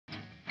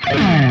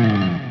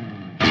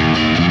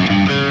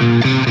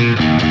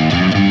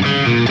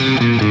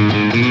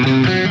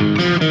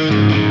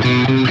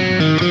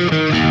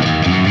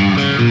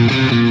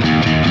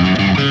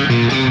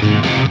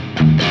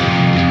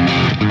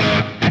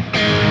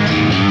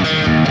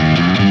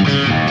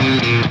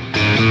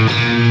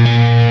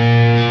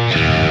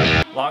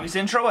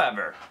intro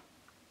ever.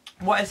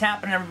 What is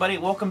happening, everybody?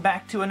 Welcome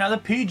back to another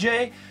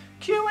PJ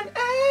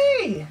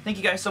Q&A. Thank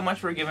you guys so much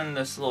for giving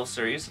this little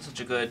series such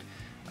a good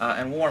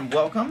and warm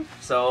welcome.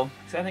 So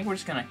I think we're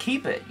just gonna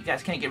keep it. You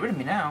guys can't get rid of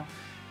me now.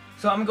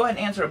 So I'm gonna go ahead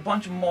and answer a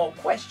bunch of more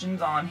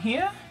questions on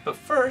here. But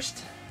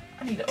first,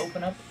 I need to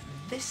open up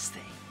this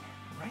thing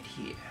right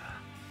here.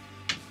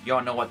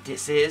 Y'all know what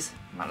this is?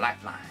 My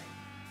lifeline.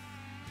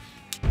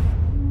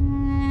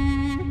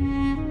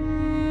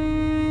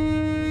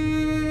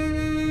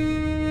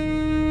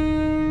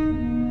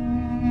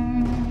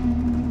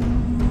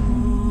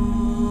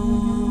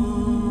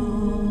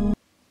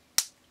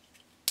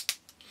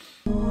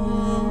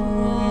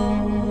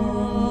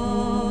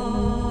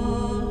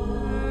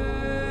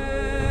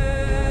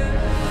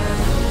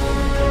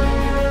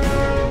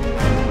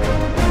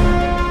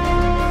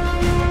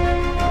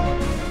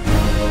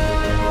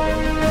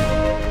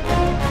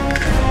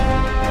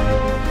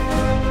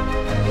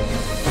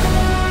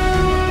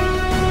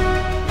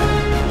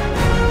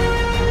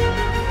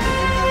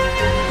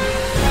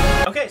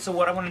 So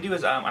what I want to do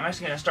is I'm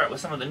actually going to start with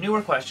some of the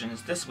newer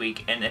questions this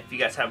week, and if you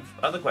guys have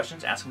other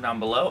questions, ask them down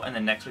below, and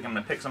then next week I'm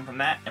going to pick some from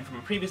that and from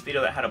a previous video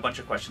that had a bunch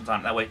of questions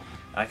on it. That way,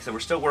 like I said, we're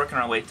still working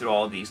our way through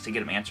all of these to get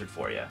them answered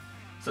for you.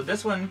 So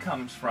this one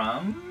comes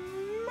from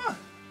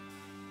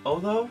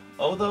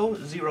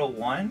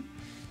Otho01. It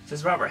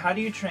says, Robert, how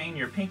do you train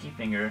your pinky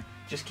finger?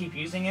 Just keep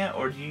using it,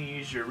 or do you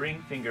use your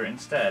ring finger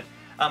instead?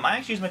 I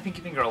actually use my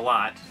pinky finger a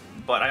lot,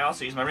 but I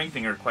also use my ring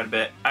finger quite a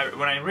bit.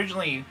 When I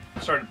originally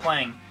started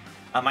playing,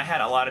 I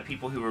had a lot of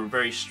people who were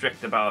very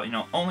strict about, you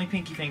know, only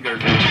pinky finger.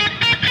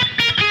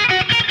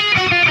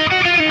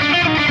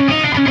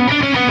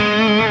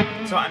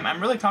 So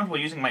I'm really comfortable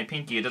using my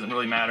pinky. It doesn't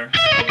really matter.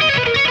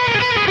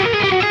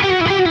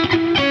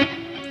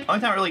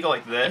 Only time I really go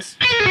like this,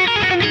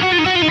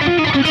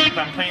 if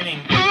I'm playing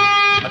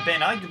a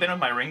bend, I like to bend with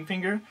my ring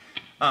finger.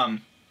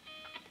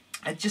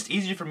 It's just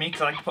easier for me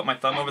because I like to put my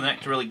thumb over the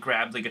neck to really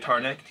grab the guitar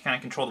neck to kind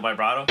of control the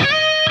vibrato.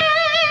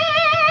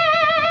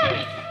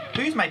 If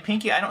I use my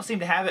pinky, I don't seem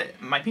to have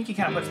it. My pinky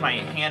kind of puts my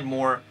hand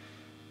more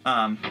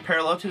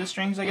parallel to the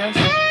strings, I guess.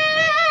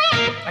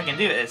 I can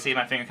do it. See,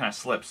 my finger kind of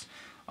slips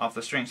off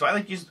the string. So I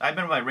like to use. I've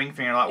been with my ring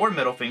finger a lot, or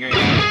middle finger.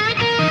 Yeah,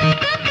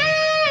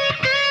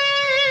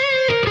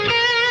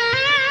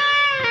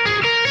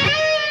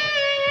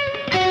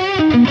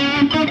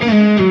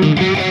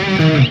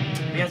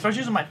 so I was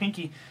using my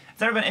pinky. It's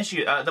never been an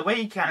issue. The way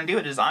you kind of do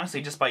it is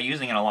honestly just by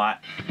using it a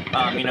lot.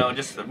 You know,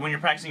 just when you're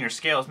practicing your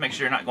scales, make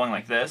sure you're not going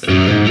like this. You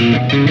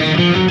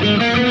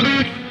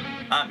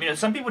know,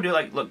 some people do,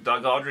 like, look,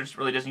 Doug Aldridge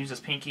really doesn't use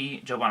his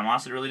pinky, Joe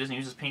Bonamassa really doesn't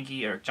use his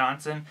pinky, Eric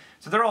Johnson.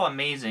 So they're all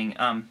amazing.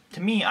 To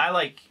me, I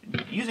like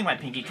using my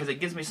pinky because it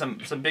gives me some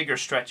bigger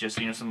stretches,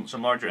 you know,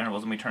 some larger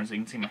intervals in my turn so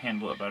you can see my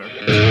hand a little better.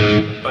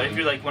 But if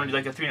you like want to do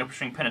like a 3-note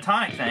string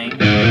pentatonic thing,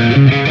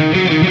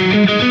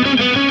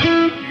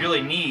 you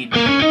really need to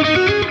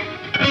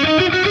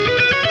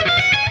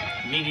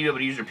be able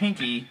to use your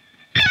pinky.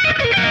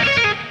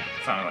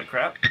 Sounded like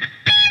crap.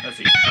 Let's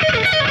see.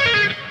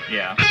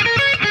 Yeah.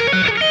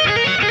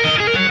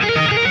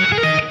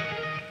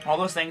 All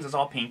those things is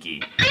all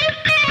pinky. And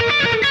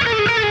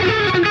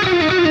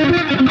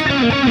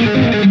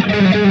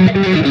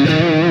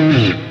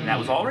that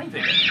was all ring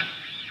finger.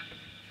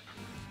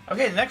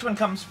 Okay, the next one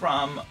comes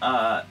from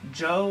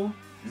Joe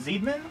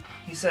Ziedman.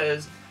 He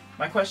says,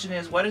 my question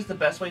is, what is the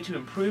best way to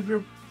improve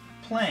your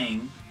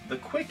playing the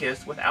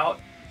quickest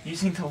without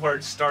using the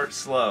word start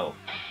slow?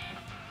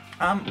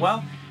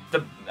 Well,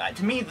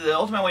 to me, the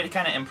ultimate way to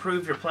kind of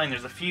improve your playing,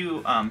 there's a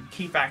few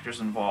key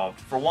factors involved.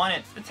 For one,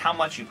 it's how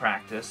much you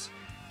practice,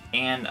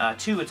 and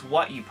two, it's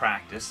what you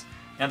practice.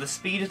 Now, the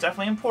speed is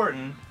definitely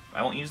important.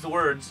 I won't use the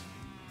words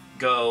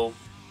go,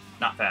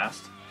 not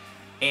fast.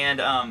 And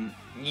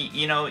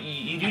you know,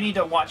 you do need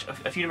to watch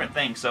a few different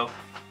things. So,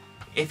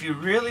 if you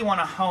really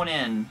want to hone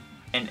in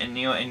and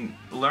you know and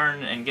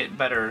learn and get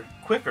better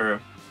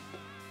quicker,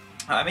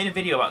 I made a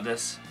video about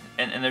this,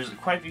 and there's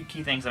quite a few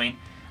key things. I mean,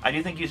 I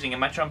do think using a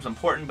metronome is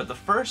important, but the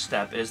first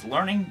step is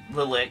learning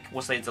the lick.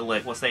 We'll say it's a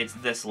lick. We'll say it's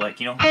this lick,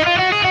 you know?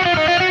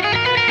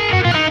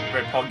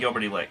 Very Paul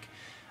Gilbert-y lick.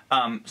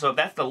 So if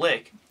that's the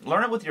lick,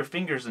 learn it with your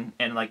fingers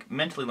and like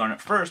mentally learn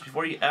it first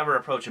before you ever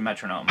approach a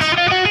metronome. And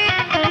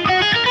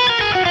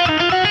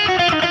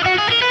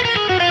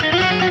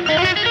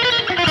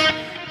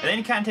then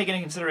you kind of take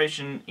into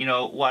consideration, you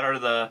know, what are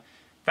the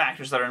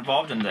factors that are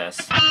involved in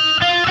this.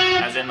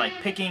 As in, like,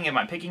 picking, am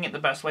I picking it the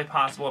best way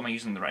possible? Am I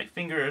using the right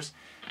fingers?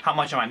 How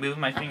much am I moving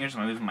my fingers?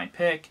 Am I moving my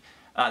pick?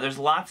 There's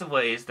lots of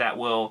ways that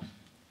will,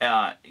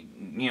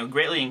 you know,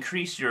 greatly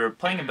increase your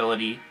playing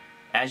ability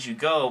as you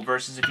go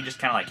versus if you just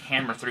kind of, like,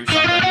 hammer through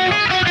something, you know?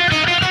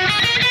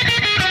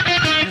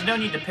 There's no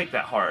need to pick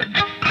that hard.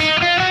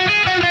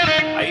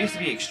 I used to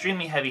be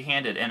extremely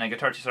heavy-handed, and a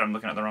guitar teacher, I'm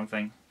looking at the wrong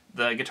thing.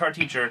 The guitar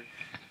teacher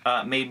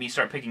made me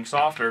start picking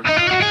softer.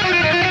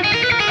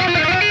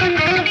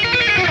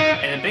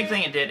 And the big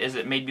thing it did is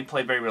it made me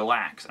play very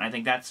relaxed. And I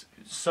think that's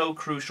so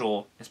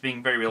crucial, is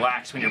being very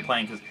relaxed when you're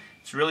playing, because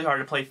it's really hard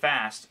to play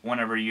fast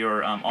whenever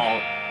you're all,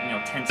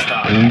 tensed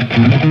up. Don't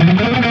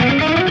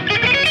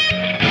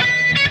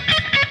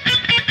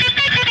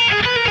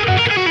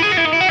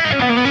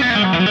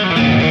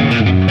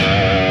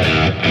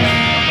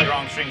play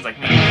wrong strings like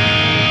me.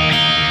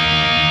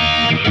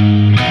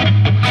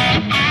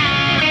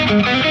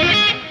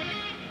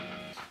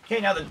 Okay,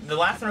 now the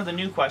last one of the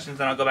new questions,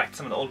 then I'll go back to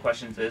some of the old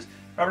questions, is,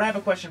 Robert, I have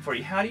a question for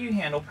you. How do you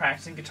handle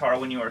practicing guitar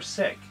when you are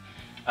sick?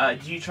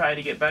 Do you try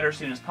to get better as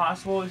soon as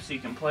possible so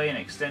you can play in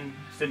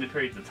extended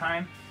periods of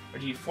time? Or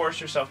do you force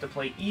yourself to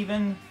play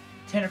even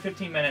 10 or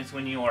 15 minutes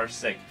when you are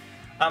sick?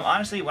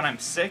 Honestly, when I'm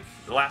sick,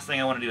 the last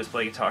thing I want to do is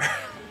play guitar.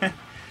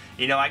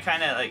 I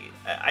kind of,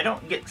 I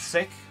don't get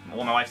sick.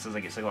 Well, my wife says I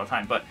get sick all the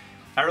time, but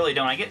I really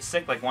don't. I get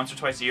sick like once or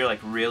twice a year, like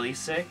really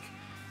sick.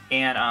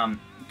 And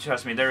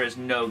trust me, there is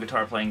no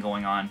guitar playing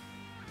going on.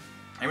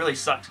 It really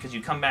sucks because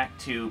you come back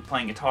to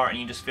playing guitar and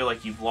you just feel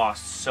like you've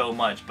lost so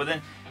much. But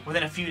then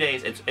within a few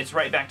days, it's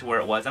right back to where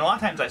it was. And a lot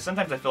of times,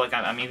 sometimes I feel like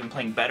I'm even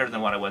playing better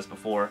than what I was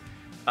before.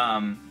 It's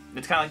kind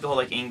of like the whole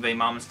Yngwie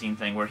Malmsteen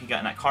thing, where he got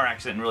in that car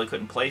accident and really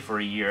couldn't play for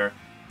a year.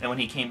 And when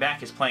he came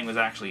back, his playing was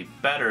actually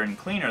better and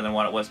cleaner than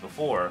what it was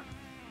before.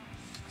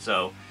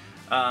 So,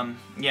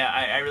 yeah,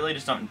 I really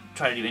just don't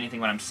try to do anything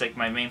when I'm sick.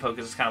 My main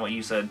focus is kind of what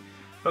you said.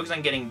 Focus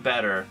on getting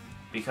better,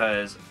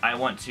 because I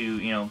want to,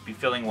 be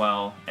feeling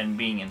well and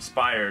being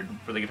inspired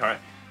for the guitar.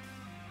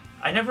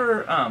 I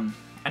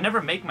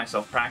never make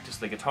myself practice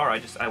the guitar.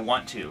 I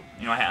want to.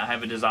 I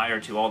have a desire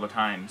to all the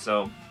time.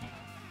 So,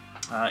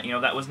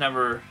 that was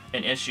never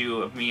an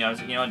issue of me. I was,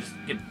 just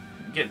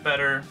get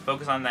better,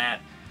 focus on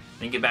that,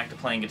 then get back to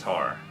playing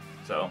guitar.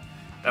 So,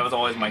 that was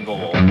always my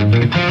goal.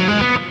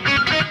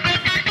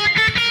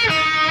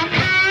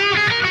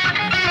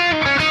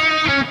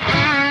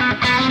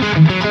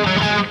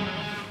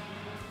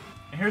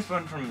 Here's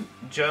one from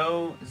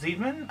Joe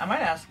Ziedman. I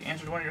might have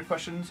answered one of your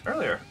questions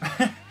earlier.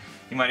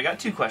 You might have got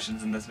 2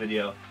 questions in this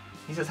video.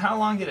 He says, how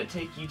long did it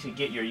take you to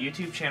get your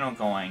YouTube channel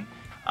going?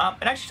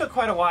 It actually took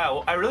quite a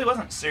while. I really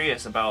wasn't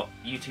serious about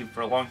YouTube for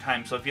a long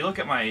time. So if you look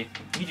at my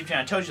YouTube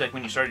channel, I told you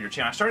when you started your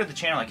channel. I started the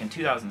channel in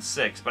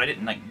 2006, but I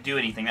didn't do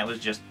anything. That was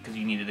just because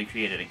you needed to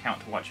create an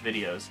account to watch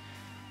videos.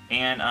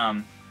 And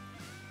I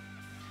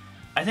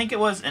think it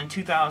was in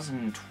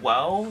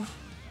 2012,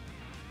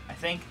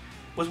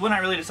 was when I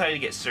really decided to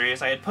get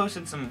serious. I had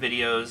posted some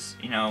videos,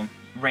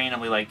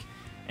 randomly,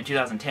 in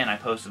 2010 I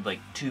posted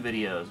 2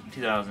 videos. In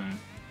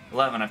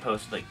 2011 I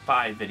posted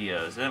 5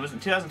 videos. And it was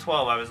in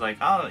 2012 I was like,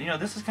 oh,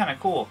 this is kind of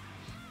cool.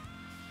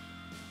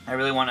 I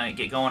really want to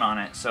get going on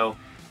it. So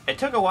it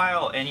took a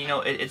while, and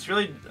it's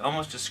really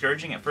almost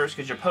discouraging at first,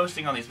 because you're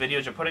posting all these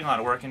videos, you're putting a lot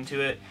of work into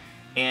it,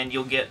 and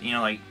you'll get,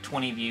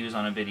 20 views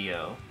on a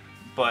video.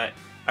 But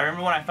I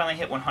remember when I finally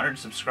hit 100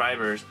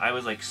 subscribers, I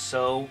was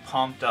so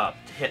pumped up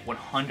to hit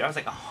 100. I was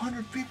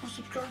 100 people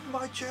subscribed to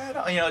my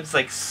channel.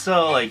 It's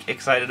so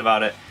excited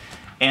about it.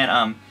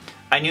 And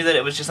I knew that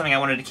it was just something I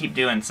wanted to keep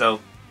doing.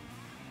 So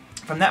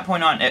from that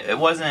point on, it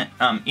wasn't,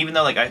 even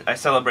though I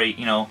celebrate,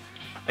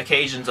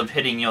 occasions of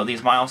hitting,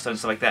 these milestones and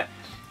stuff like that,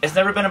 it's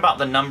never been about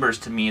the numbers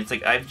to me. It's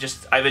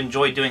I've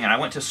enjoyed doing it. I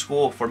went to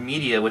school for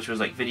media, which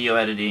was video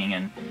editing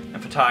and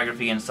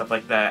photography and stuff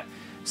like that.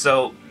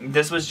 So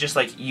this was just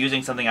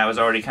using something I was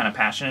already kind of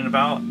passionate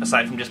about,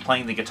 aside from just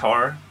playing the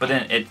guitar, but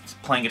then it's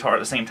playing guitar at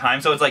the same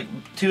time. So it's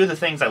 2 of the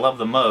things I love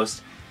the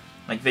most,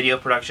 video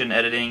production,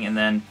 editing, and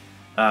then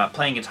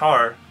playing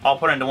guitar, all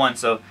put into one.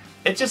 So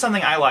it's just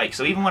something I like.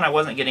 So even when I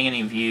wasn't getting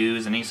any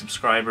views, any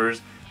subscribers,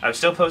 I was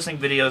still posting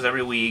videos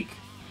every week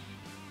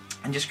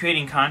and just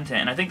creating content.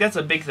 And I think that's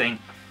a big thing,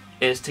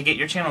 is to get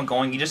your channel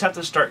going, you just have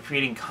to start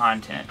creating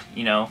content,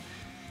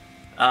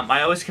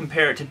 I always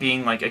compare it to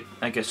being like a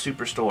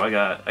superstore,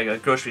 like a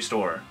grocery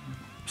store.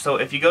 So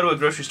if you go to a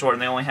grocery store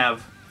and they only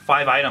have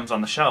 5 items on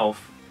the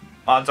shelf,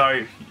 odds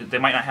are they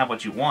might not have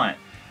what you want.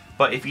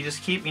 But if you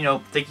just keep,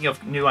 thinking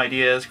of new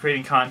ideas,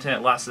 creating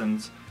content,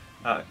 lessons,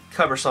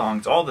 cover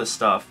songs, all this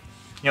stuff,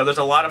 there's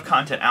a lot of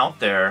content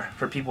out there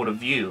for people to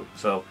view.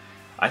 So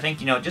I think,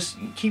 just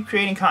keep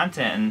creating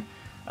content.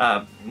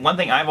 And one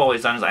thing I've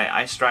always done is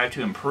I strive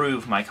to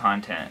improve my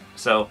content.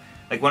 So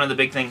one of the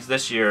big things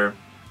this year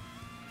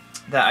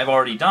that I've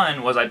already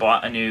done was I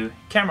bought a new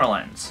camera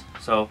lens.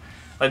 So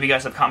like you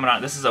guys have commented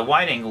on, this is a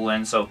wide angle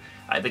lens, so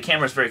the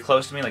camera is very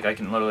close to me, I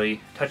can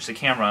literally touch the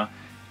camera,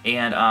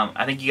 and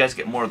I think you guys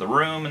get more of the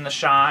room in the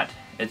shot.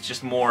 It's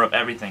just more of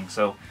everything.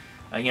 So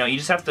you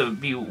just have to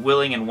be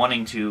willing and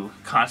wanting to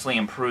constantly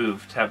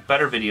improve, to have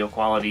better video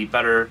quality,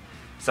 better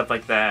stuff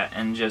like that,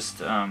 and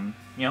just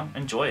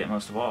enjoy it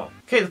most of all.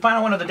 Okay, the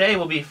final one of the day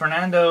will be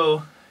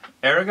Fernando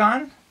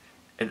Aragon.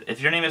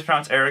 If your name is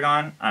pronounced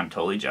Aragon, I'm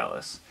totally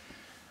jealous.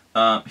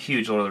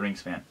 Huge Lord of the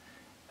Rings fan.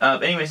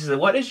 Anyways, he said,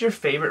 what is your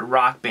favorite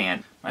rock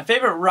band? My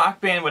favorite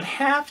rock band would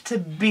have to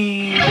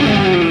be...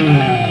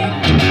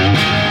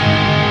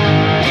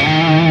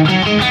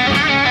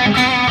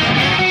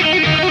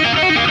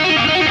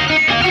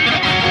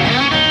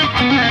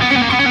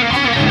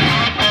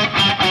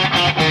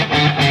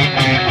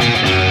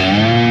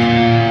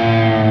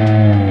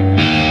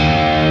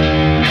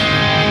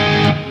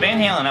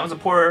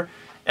 hardcore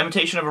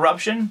imitation of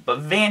Eruption, but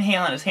Van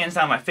Halen is hands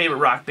down my favorite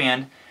rock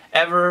band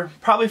ever.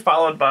 Probably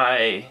followed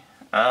by,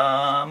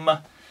 probably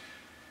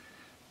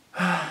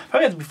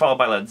have to be followed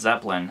by Led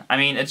Zeppelin. I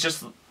mean, it's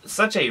just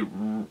such a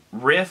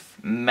riff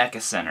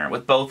mecha center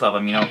with both of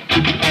them, you know.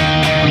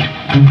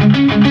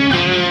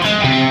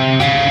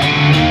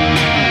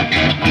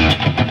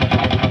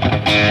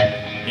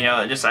 You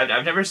know, just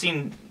I've never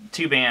seen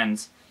two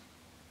bands,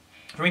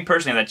 for me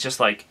personally, that's just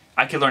like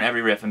I could learn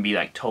every riff and be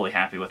like totally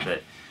happy with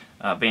it.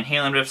 Van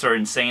Halen riffs are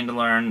insane to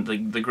learn,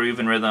 the groove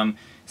and rhythm.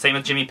 Same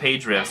with Jimmy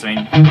Page riffs. I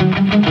mean,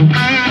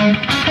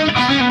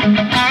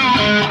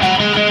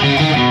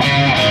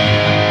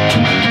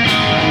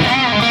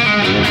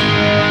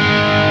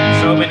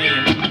 so many.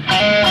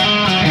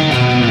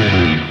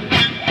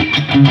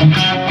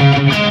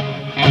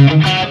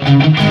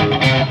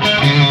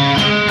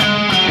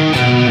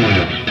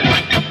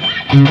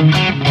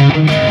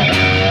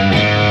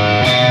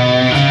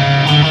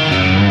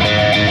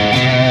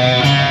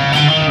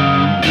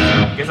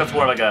 I guess that's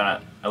more like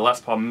a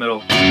Les Paul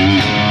middle.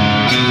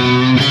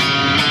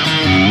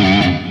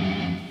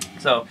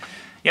 So,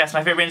 yes,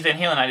 my favorite band is Van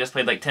Halen. I just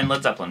played like 10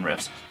 Led Zeppelin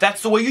riffs.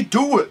 That's the way you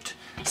do it!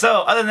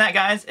 So, other than that,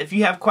 guys, if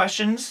you have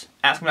questions,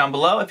 ask them down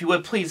below. If you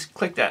would, please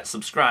click that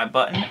subscribe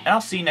button, and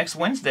I'll see you next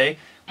Wednesday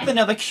with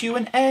another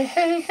Q&A. Hey,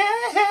 hey,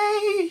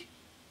 hey!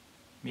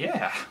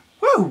 Yeah.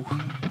 Woo!